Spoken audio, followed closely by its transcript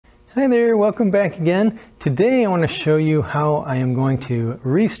Hi there, welcome back again. Today I want to show you how I am going to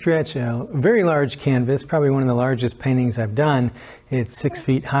restretch a very large canvas, probably one of the largest paintings I've done. It's 6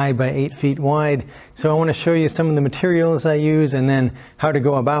 feet high by 8 feet wide. So I want to show you some of the materials I use and then how to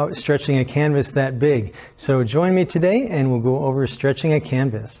go about stretching a canvas that big. So join me today and we'll go over stretching a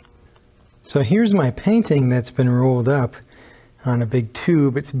canvas. So here's my painting that's been rolled up on a big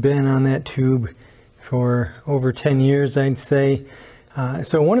tube. It's been on that tube for over 10 years, I'd say.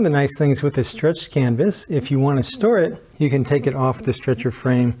 So one of the nice things with a stretched canvas, if you want to store it, you can take it off the stretcher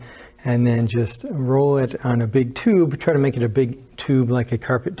frame and then just roll it on a big tube. Try to make it a big tube like a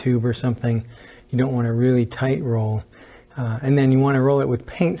carpet tube or something. You don't want a really tight roll. And then you want to roll it with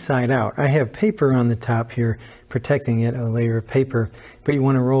paint side out. I have paper on the top here protecting it, a layer of paper, but you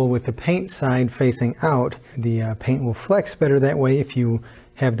want to roll with the paint side facing out. The paint will flex better that way. If you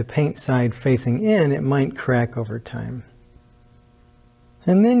have the paint side facing in, it might crack over time.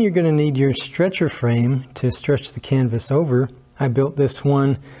 And then you're going to need your stretcher frame to stretch the canvas over. I built this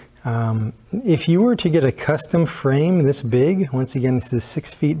one. If you were to get a custom frame this big, once again this is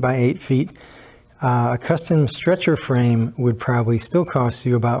 6 feet by 8 feet, a custom stretcher frame would probably still cost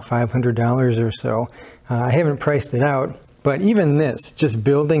you about $500 or so. I haven't priced it out, but even this, just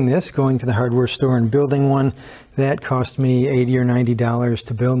building this, going to the hardware store and building one, that cost me $80 or $90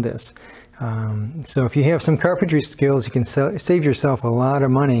 to build this. So if you have some carpentry skills, you can save yourself a lot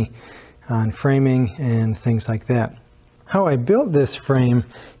of money on framing and things like that. How I built this frame,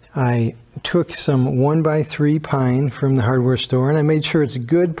 I took some 1x3 pine from the hardware store and I made sure it's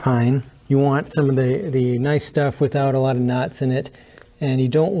good pine. You want some of the nice stuff without a lot of knots in it, and you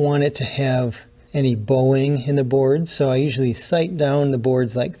don't want it to have any bowing in the boards. So I usually sight down the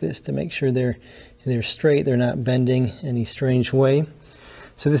boards like this to make sure they're straight, they're not bending any strange way.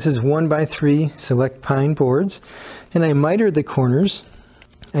 So this is 1x3 select pine boards, and I mitered the corners.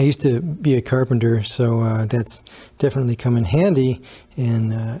 I used to be a carpenter, so that's definitely come in handy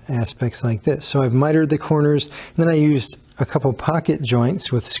in aspects like this. So I've mitered the corners, and then I used a couple pocket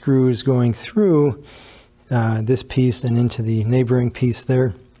joints with screws going through this piece and into the neighboring piece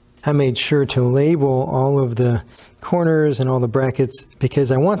there. I made sure to label all of the corners and all the brackets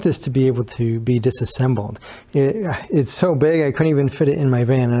because I want this to be able to be disassembled. It's so big I couldn't even fit it in my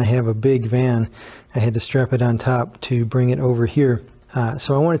van, and I have a big van. I had to strap it on top to bring it over here.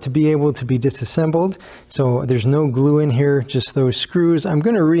 So I want it to be able to be disassembled. So there's no glue in here, just those screws. I'm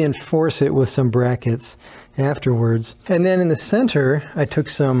going to reinforce it with some brackets afterwards. And then in the center, I took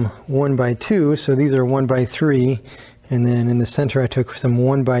some 1x2. So these are 1x3. And then in the center, I took some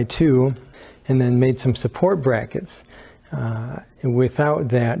 1x2 and then made some support brackets. Without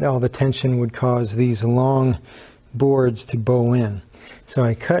that, all the tension would cause these long boards to bow in. So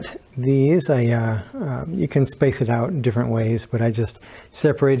I cut these. You can space it out in different ways, but I just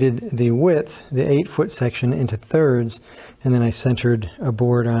separated the width, the 8-foot section, into thirds, and then I centered a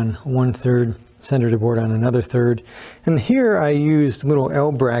board on 1/3, centered a board on another third. And here I used little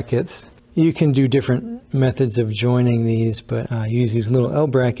L brackets. You can do different methods of joining these, but I use these little L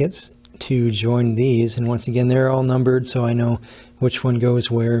brackets to join these. And once again, they're all numbered, so I know which one goes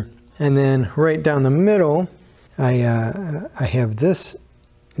where. And then right down the middle, I have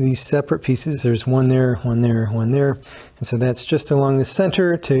these separate pieces. There's one there, one there, one there. And so that's just along the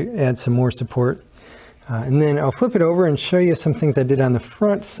center to add some more support. And then I'll flip it over and show you some things I did on the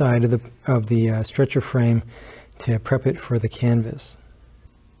front side of the stretcher frame to prep it for the canvas.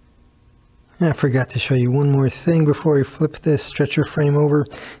 I forgot to show you one more thing before we flip this stretcher frame over.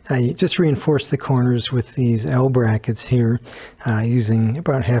 I just reinforced the corners with these L brackets here using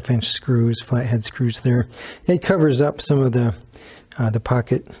about 1/2-inch screws, flathead screws there. It covers up some of the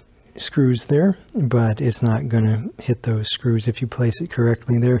pocket screws there, but it's not going to hit those screws if you place it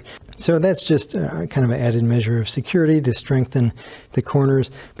correctly there. So that's just kind of an added measure of security to strengthen the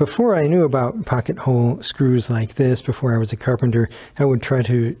corners. Before I knew about pocket hole screws like this, before I was a carpenter, I would try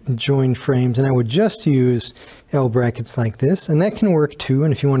to join frames and I would just use L brackets like this, and that can work too.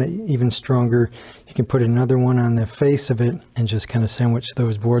 And if you want it even stronger, you can put another one on the face of it and just kind of sandwich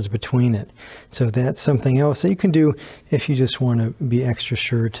those boards between it. So that's something else that you can do if you just want to be extra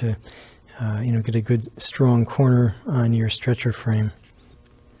sure to get a good strong corner on your stretcher frame.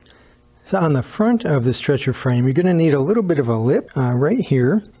 So on the front of the stretcher frame, you're going to need a little bit of a lip right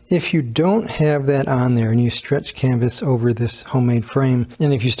here. If you don't have that on there and you stretch canvas over this homemade frame,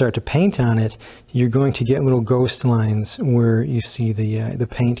 and if you start to paint on it, you're going to get little ghost lines where you see the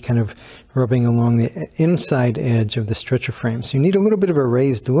paint kind of rubbing along the inside edge of the stretcher frame. So you need a little bit of a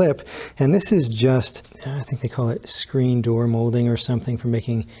raised lip, and this is just, I think they call it screen door molding or something for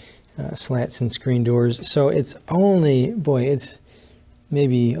making slats and screen doors. So it's only, boy, it's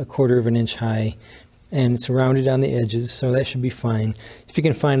maybe 1/4 of an inch high, and it's rounded on the edges, so that should be fine. If you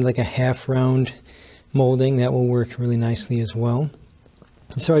can find like a half round molding, that will work really nicely as well.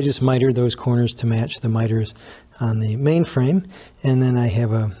 So I just mitered those corners to match the miters on the main frame, and then I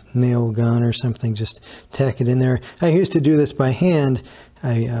have a nail gun or something, just tack it in there. I used to do this by hand.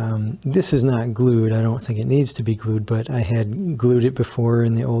 This is not glued. I don't think it needs to be glued, but I had glued it before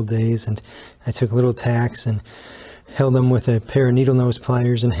in the old days, and I took little tacks and held them with a pair of needle nose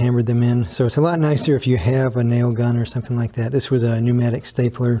pliers and hammered them in. So it's a lot nicer if you have a nail gun or something like that. This was a pneumatic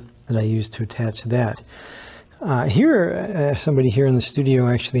stapler that I used to attach that. Somebody here in the studio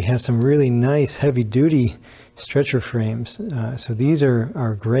actually has some really nice heavy-duty stretcher frames. So these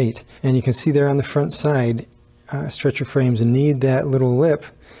are great. And you can see there on the front side, stretcher frames need that little lip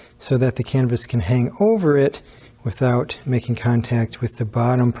so that the canvas can hang over it without making contact with the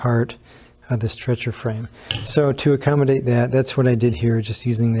bottom part of the stretcher frame. So to accommodate that, that's what I did here, just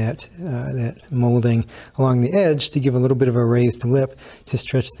using that molding along the edge to give a little bit of a raised lip to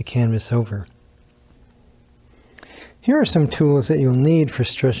stretch the canvas over. Here are some tools that you'll need for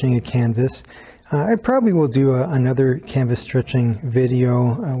stretching a canvas. I probably will do another canvas stretching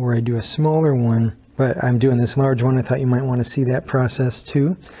video where I do a smaller one, but I'm doing this large one. I thought you might want to see that process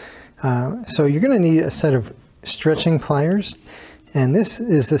too. So you're going to need a set of stretching pliers, and this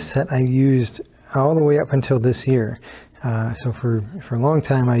is the set I used all the way up until this year. So for a long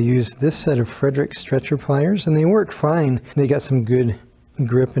time I used this set of Frederick stretcher pliers, and they work fine. They got some good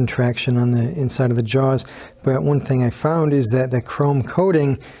grip and traction on the inside of the jaws, but one thing I found is that the chrome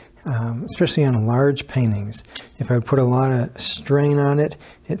coating, especially on large paintings, if I would put a lot of strain on it,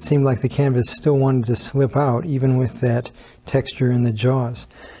 it seemed like the canvas still wanted to slip out even with that texture in the jaws.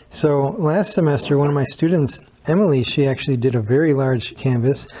 So last semester, one of my students, Emily, she actually did a very large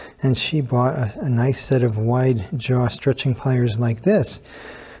canvas, and she bought a nice set of wide jaw stretching pliers like this.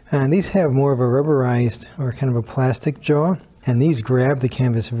 And these have more of a rubberized or kind of a plastic jaw, and these grab the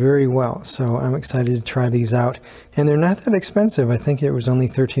canvas very well. So I'm excited to try these out. And they're not that expensive. I think it was only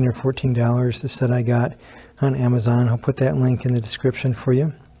 $13 or $14, the set I got on Amazon. I'll put that link in the description for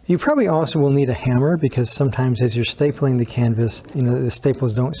you. You probably also will need a hammer, because sometimes as you're stapling the canvas, the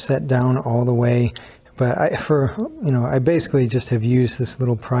staples don't set down all the way. But I basically just have used this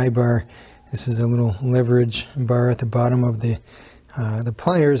little pry bar. This is a little leverage bar at the bottom of the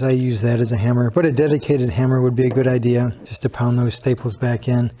pliers. I use that as a hammer, but a dedicated hammer would be a good idea, just to pound those staples back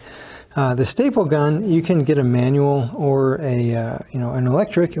in. The staple gun, you can get a manual or an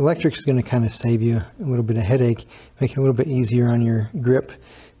electric. Electric is going to kind of save you a little bit of headache, make it a little bit easier on your grip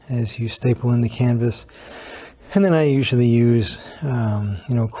as you staple in the canvas. And then I usually use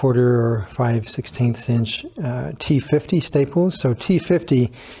 1/4 or 5/16 inch T50 staples. So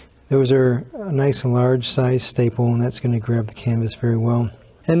T50, those are a nice large size staple, and that's going to grab the canvas very well.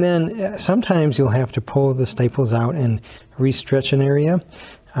 And then sometimes you'll have to pull the staples out and re-stretch an area.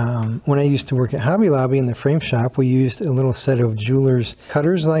 When I used to work at Hobby Lobby in the frame shop, we used a little set of jeweler's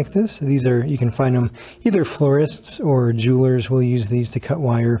cutters like this. These are, you can find them, either florists or jewelers will use these to cut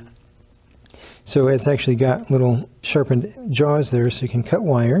wire. So it's actually got little sharpened jaws there so you can cut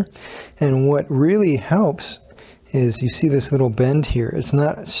wire. And what really helps is you see this little bend here. It's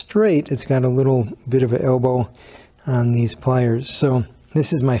not straight, it's got a little bit of an elbow on these pliers. So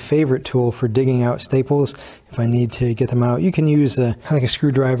this is my favorite tool for digging out staples if I need to get them out. You can use like a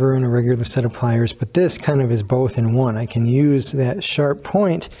screwdriver and a regular set of pliers, but this kind of is both in one. I can use that sharp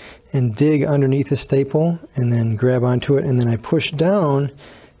point and dig underneath the staple and then grab onto it, and then I push down,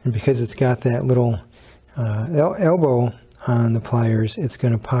 and because it's got that little elbow on the pliers, it's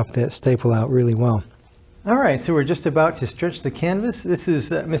going to pop that staple out really well. All right, so we're just about to stretch the canvas. This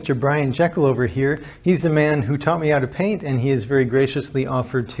is Mr. Brian Jekyll over here. He's the man who taught me how to paint, and he has very graciously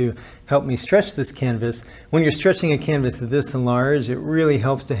offered to help me stretch this canvas. When you're stretching a canvas this large, it really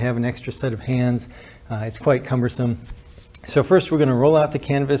helps to have an extra set of hands. It's quite cumbersome. So first we're going to roll out the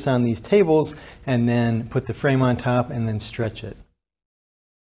canvas on these tables, and then put the frame on top, and then stretch it.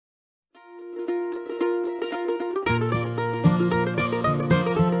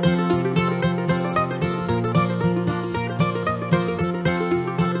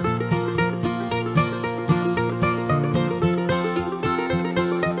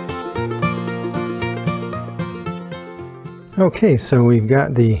 Okay, so we've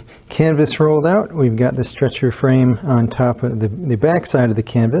got the canvas rolled out. We've got the stretcher frame on top of the back side of the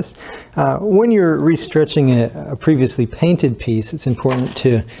canvas. When you're restretching a previously painted piece, it's important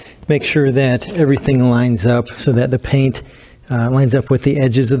to make sure that everything lines up so that the paint lines up with the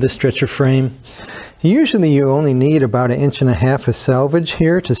edges of the stretcher frame. Usually you only need about 1.5 inches of selvage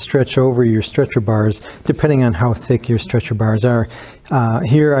here to stretch over your stretcher bars, depending on how thick your stretcher bars are.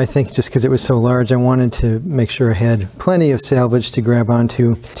 Here, I think just because it was so large, I wanted to make sure I had plenty of selvage to grab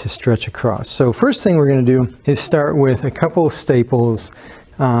onto to stretch across. So first thing we're going to do is start with a couple staples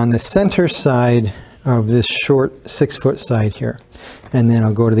on the center side of this short 6-foot side here. And then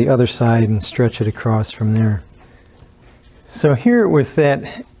I'll go to the other side and stretch it across from there. So here with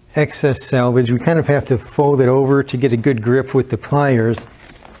that excess selvage, we kind of have to fold it over to get a good grip with the pliers.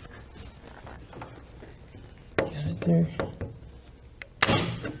 Got it there.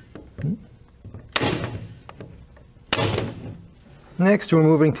 Next, we're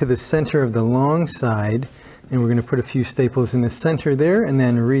moving to the center of the long side, and we're going to put a few staples in the center there and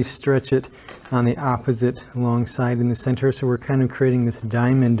then re-stretch it on the opposite long side in the center. So we're kind of creating this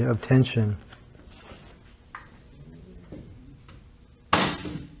diamond of tension.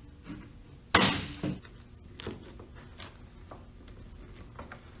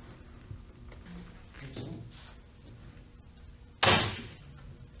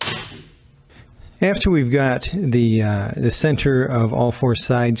 After we've got the center of all 4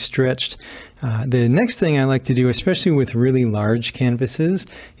 sides stretched, the next thing I like to do, especially with really large canvases,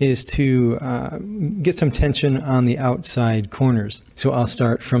 is to get some tension on the outside corners. So I'll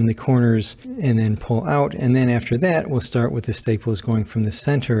start from the corners and then pull out, and then after that we'll start with the staples going from the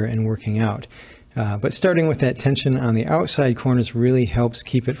center and working out. But starting with that tension on the outside corners really helps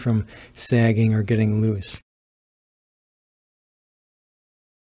keep it from sagging or getting loose.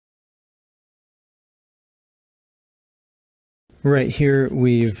 Right here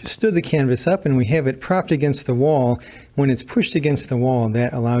we've stood the canvas up and we have it propped against the wall. When it's pushed against the wall,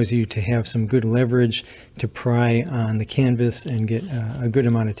 that allows you to have some good leverage to pry on the canvas and get a good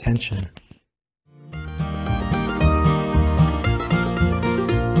amount of tension.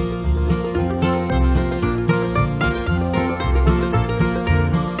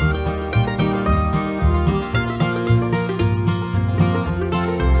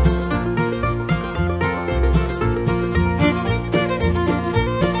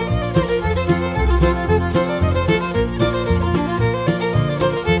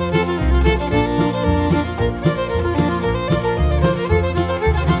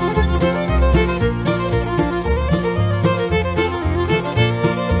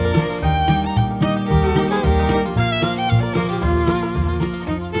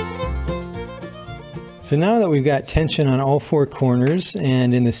 So now that we've got tension on all 4 corners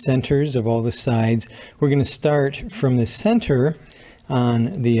and in the centers of all the sides, we're going to start from the center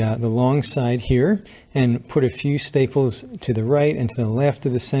on the long side here and put a few staples to the right and to the left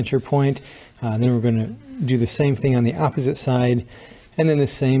of the center point. Then we're going to do the same thing on the opposite side, and then the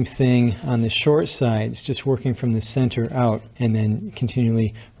same thing on the short sides, just working from the center out and then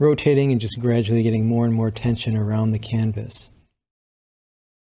continually rotating and just gradually getting more and more tension around the canvas.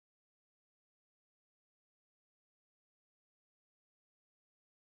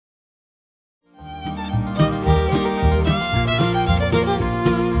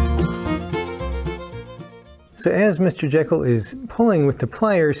 So as Mr. Jekyll is pulling with the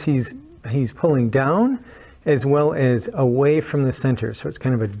pliers, he's pulling down as well as away from the center. So it's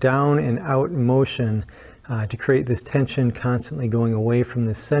kind of a down and out motion to create this tension constantly going away from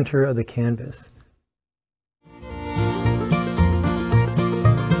the center of the canvas.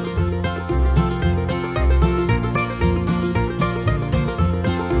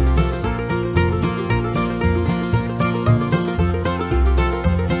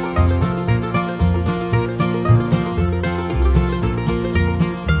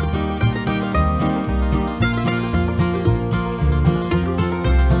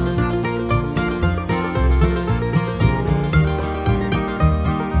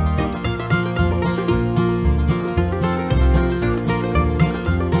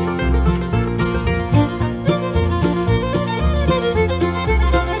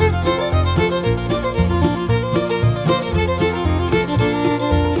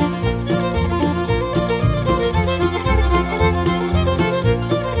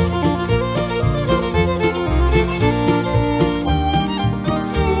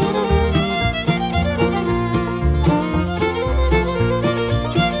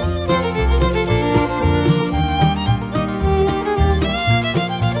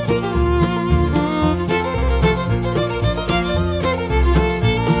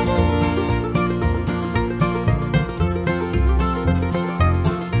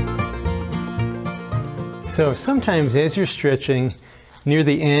 So sometimes as you're stretching, near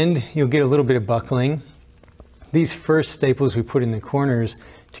the end, you'll get a little bit of buckling. These first staples we put in the corners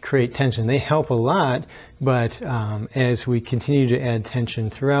to create tension. They help a lot, but as we continue to add tension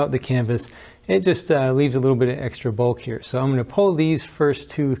throughout the canvas, it just leaves a little bit of extra bulk here. So I'm going to pull these first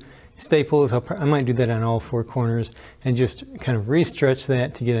two staples. I might do that on all four corners and just kind of re-stretch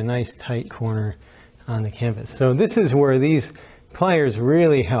that to get a nice tight corner on the canvas. So this is where these pliers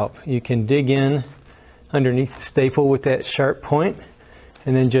really help. You can dig in underneath the staple with that sharp point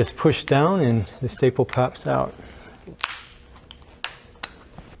and then just push down and the staple pops out.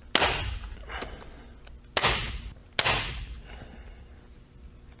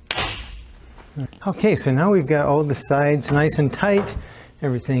 Okay, so now we've got all the sides nice and tight.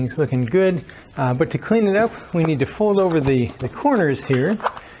 Everything's looking good. But to clean it up, we need to fold over the corners here.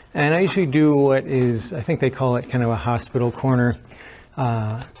 And I usually do what is, I think they call it kind of a hospital corner.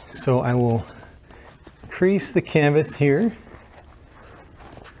 So I will crease the canvas here.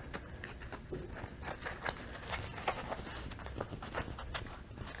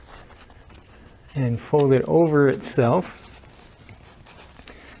 And fold it over itself.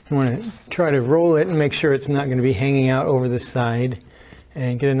 You want to try to roll it and make sure it's not going to be hanging out over the side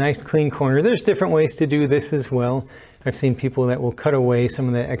and get a nice clean corner. There's different ways to do this as well. I've seen people that will cut away some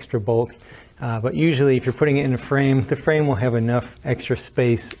of that extra bulk, but usually if you're putting it in a frame, the frame will have enough extra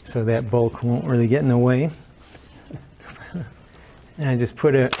space so that bulk won't really get in the way. And I just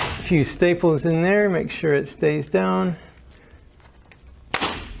put a few staples in there, make sure it stays down.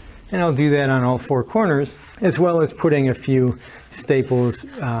 And I'll do that on all four corners, as well as putting a few staples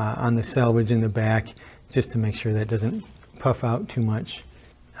on the selvage in the back, just to make sure that doesn't puff out too much.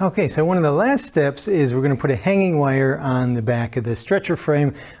 Okay, so one of the last steps is we're going to put a hanging wire on the back of the stretcher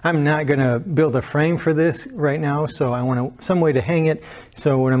frame. I'm not going to build a frame for this right now, so I want some way to hang it.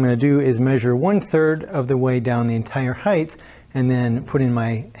 So what I'm going to do is measure 1/3 of the way down the entire height and then put in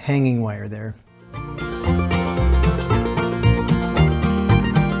my hanging wire there.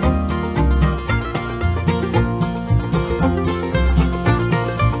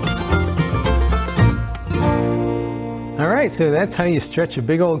 All right, so that's how you stretch a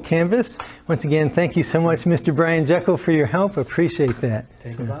big old canvas. Once again, thank you so much, Mr. Brian Jekyll, for your help. Appreciate that.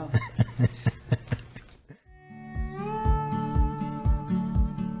 Take a bow.